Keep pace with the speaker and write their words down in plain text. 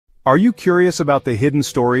Are you curious about the hidden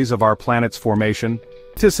stories of our planet's formation?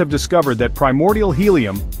 Scientists have discovered that primordial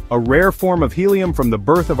helium, a rare form of helium from the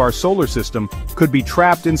birth of our solar system, could be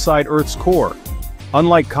trapped inside Earth's core.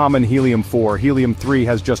 Unlike common helium-4, helium-3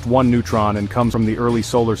 has just one neutron and comes from the early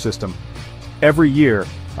solar system. Every year,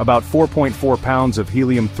 about 4.4 pounds of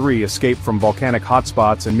helium-3 escape from volcanic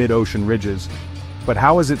hotspots and mid-ocean ridges. But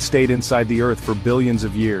how has it stayed inside the Earth for billions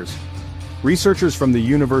of years? Researchers from the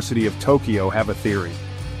University of Tokyo have a theory.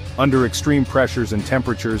 Under extreme pressures and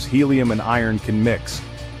temperatures, helium and iron can mix.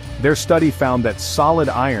 Their study found that solid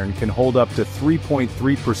iron can hold up to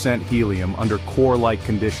 3.3% helium under core-like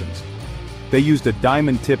conditions. They used a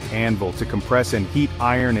diamond-tipped anvil to compress and heat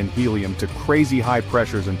iron and helium to crazy high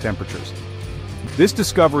pressures and temperatures. This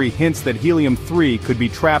discovery hints that helium-3 could be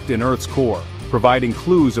trapped in Earth's core, providing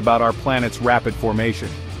clues about our planet's rapid formation.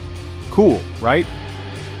 Cool, right?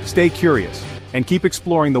 Stay curious, and keep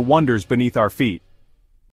exploring the wonders beneath our feet.